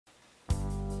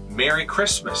Merry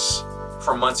Christmas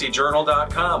from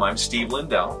MuncieJournal.com. I'm Steve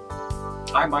Lindell.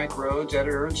 I'm Mike Rhodes,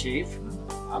 Editor-in-Chief.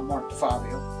 I'm Mark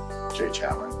DeFabio. Jay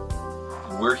Chapman.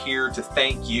 We're here to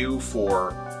thank you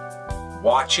for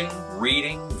watching,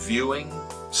 reading, viewing,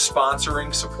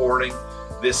 sponsoring, supporting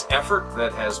this effort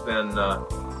that has been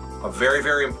a very,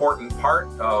 very important part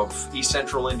of East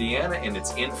Central Indiana in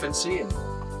its infancy. And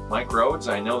Mike Rhodes,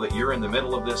 I know that you're in the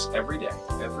middle of this every day.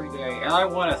 Every day. And I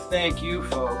want to thank you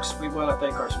folks. We want to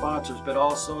thank our sponsors, but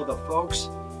also the folks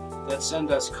that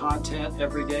send us content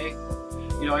every day.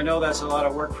 You know, I know that's a lot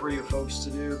of work for you folks to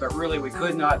do, but really we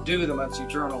could not do the Muncie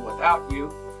Journal without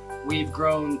you. We've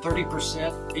grown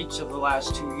 30% each of the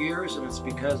last 2 years, and it's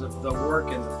because of the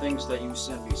work and the things that you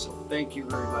send me. So thank you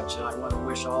very much, and I want to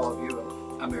wish all of you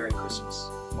a Merry Christmas.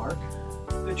 Mark?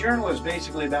 The Journal is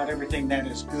basically about everything that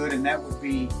is good, and that would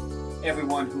be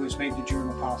everyone who has made the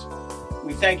Journal possible.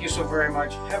 We thank you so very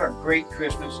much. Have a great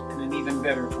Christmas and an even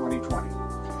better 2020.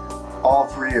 All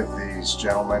three of these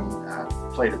gentlemen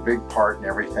played a big part in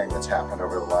everything that's happened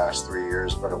over the last 3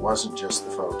 years, but it wasn't just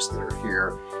the folks that are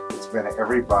here. It's been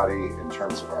everybody in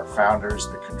terms of our founders,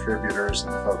 the contributors,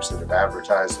 and the folks that have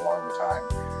advertised along the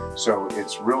time. So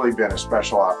it's really been a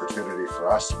special opportunity for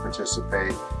us to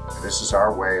participate. And this is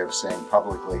our way of saying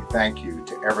publicly thank you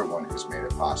to everyone who's made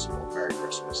it possible. Merry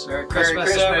Christmas. Merry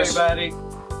Christmas, everybody.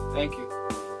 Thank you.